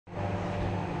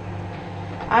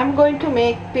I'm going to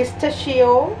make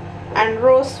pistachio and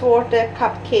rose water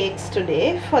cupcakes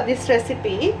today. For this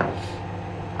recipe,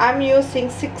 I'm using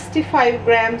 65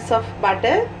 grams of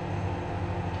butter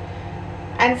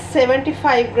and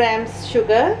 75 grams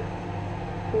sugar,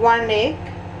 1 egg,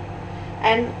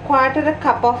 and quarter a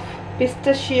cup of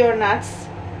pistachio nuts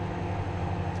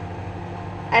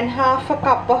and half a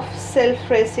cup of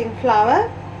self-raising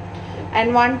flour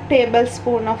and 1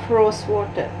 tablespoon of rose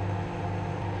water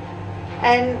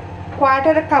and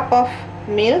quarter a cup of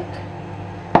milk.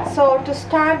 So to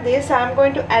start this, I'm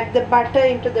going to add the butter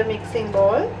into the mixing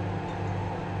bowl.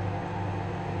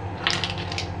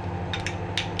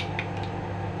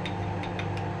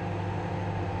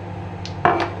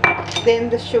 Then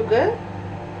the sugar,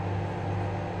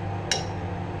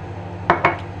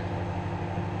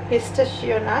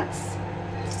 pistachio nuts,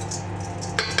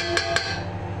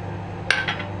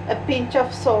 a pinch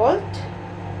of salt.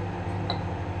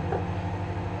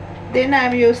 Then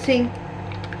I'm using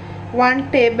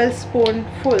 1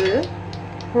 tablespoonful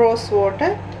rose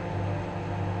water,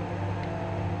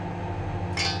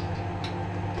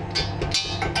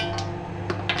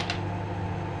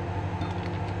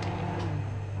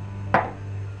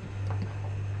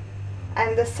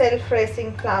 and the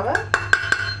self-raising flour,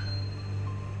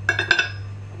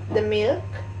 the milk,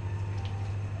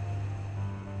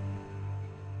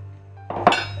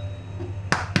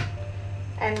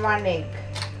 and 1 egg.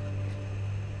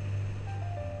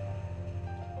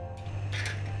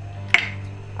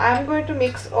 I'm going to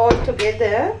mix all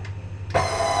together.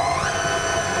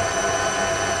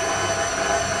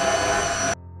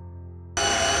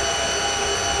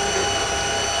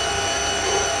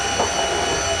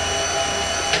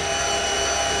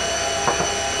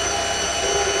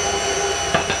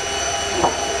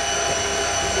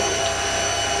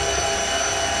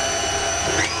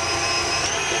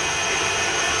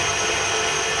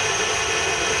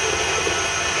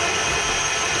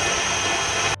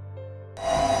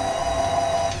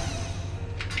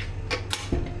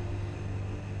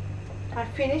 I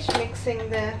finished mixing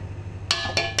the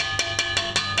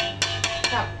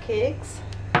cupcakes,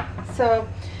 so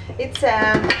it's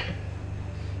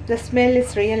the smell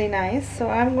is really nice. So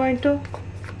I'm going to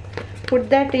put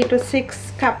that into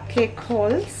 6 cupcake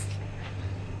holes,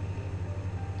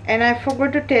 and I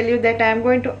forgot to tell you that I'm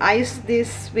going to ice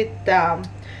this with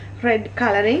red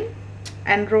coloring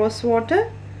and rose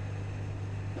water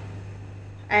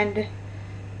and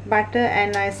butter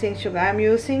and icing sugar. I'm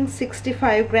using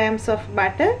 65 grams of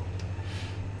butter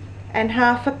and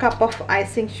half a cup of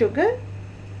icing sugar,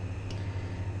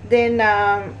 then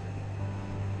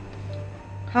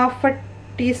half a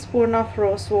teaspoon of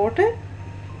rose water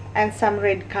and some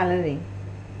red coloring.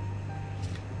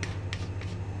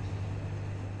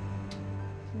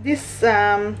 This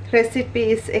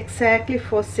recipe is exactly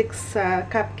for 6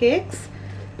 cupcakes.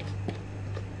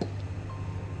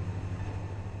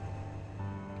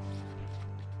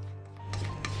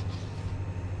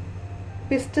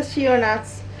 Pistachio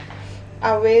nuts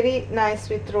are very nice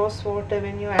with rose water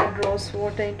when you add rose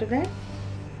water into that.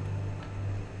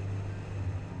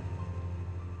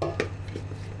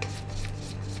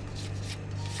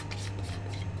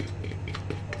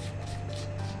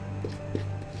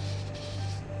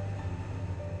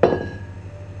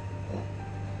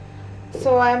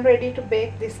 So I am ready to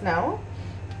bake this now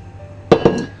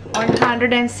on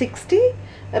 160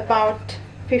 about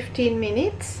 15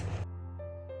 minutes.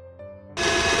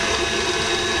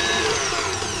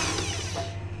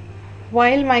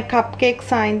 While my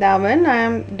cupcakes are in the oven, I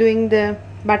am doing the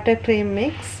buttercream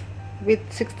mix with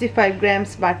 65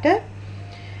 grams butter,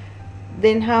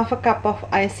 then half a cup of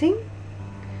icing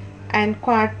and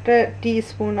quarter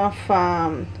teaspoon of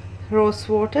rose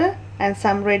water and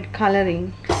some red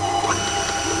coloring.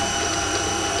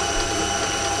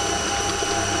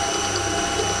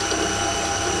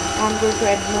 I'm going to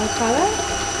add more color.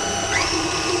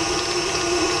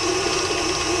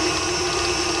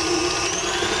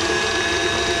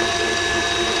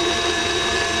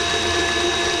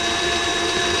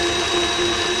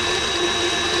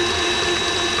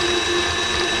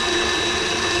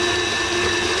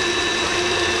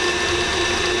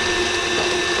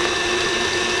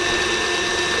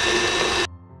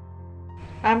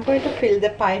 I'm going to fill the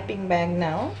piping bag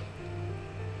now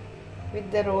with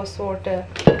the rose water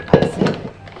icing.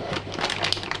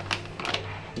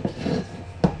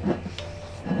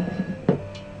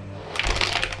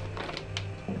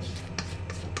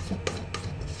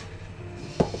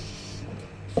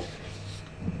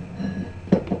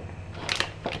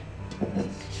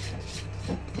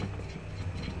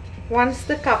 Once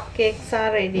the cupcakes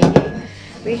are ready,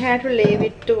 we have to leave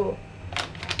it to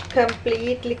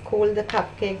completely cool the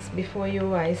cupcakes before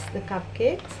you ice the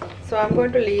cupcakes. So I'm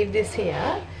going to leave this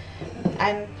here,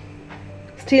 and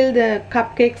still the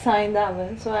cupcakes are in the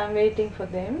oven, so I'm waiting for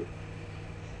them.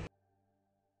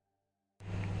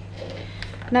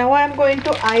 Now I'm going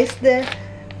to ice the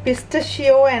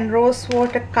pistachio and rose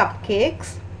water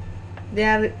cupcakes.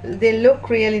 They look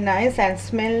really nice and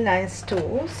smell nice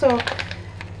too. So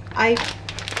I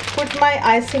put my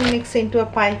icing mix into a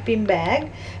piping bag.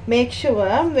 Make sure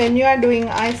when you are doing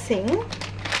icing,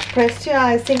 press your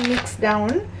icing mix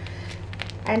down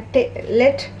and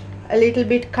let a little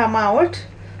bit come out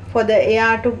for the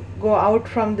air to go out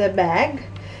from the bag,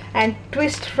 and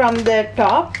twist from the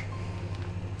top.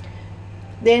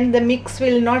 Then the mix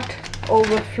will not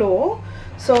overflow.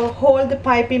 So hold the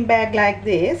piping bag like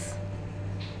this,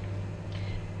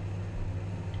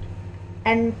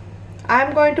 and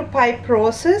I'm going to pipe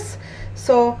roses,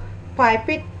 so pipe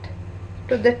it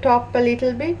to the top a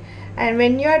little bit. And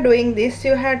when you are doing this,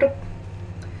 you have to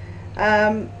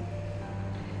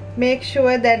make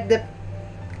sure that the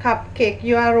cupcake,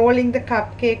 you are rolling the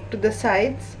cupcake to the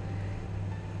sides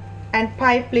and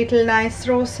pipe little nice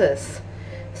roses.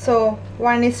 So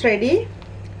one is ready.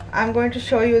 I'm going to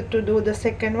show you to do the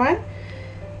second one.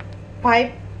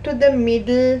 Pipe to the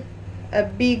middle a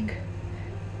big,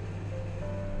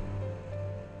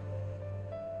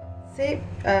 see,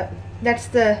 that's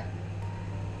the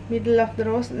middle of the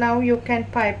rose. Now you can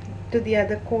pipe to the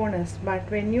other corners, but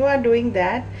when you are doing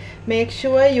that, make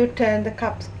sure you turn the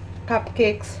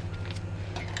cupcakes.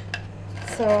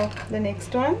 So the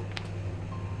next one,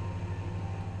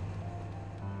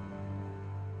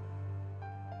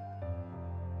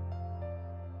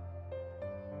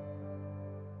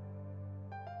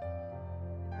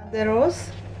 the rose.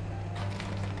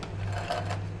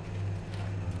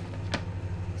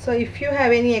 So if you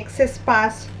have any excess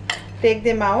parts, take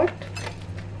them out.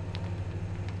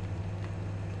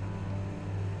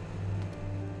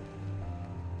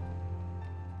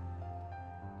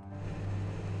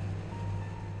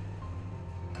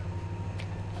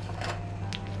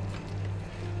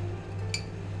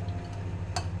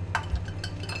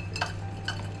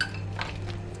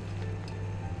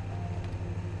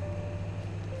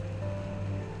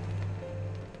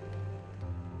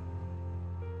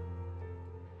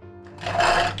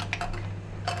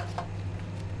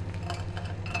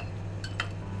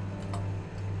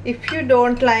 If you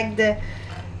don't like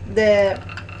the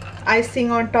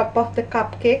icing on top of the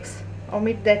cupcakes,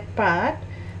 omit that part,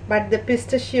 but the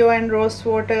pistachio and rose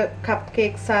water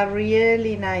cupcakes are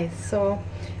really nice. So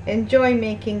enjoy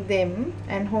making them,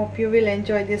 and hope you will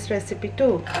enjoy this recipe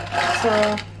too.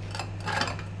 So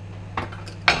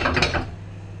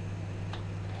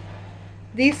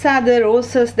these are the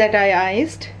roses that I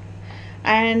iced,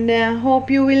 and hope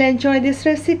you will enjoy this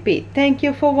recipe. Thank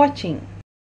you for watching.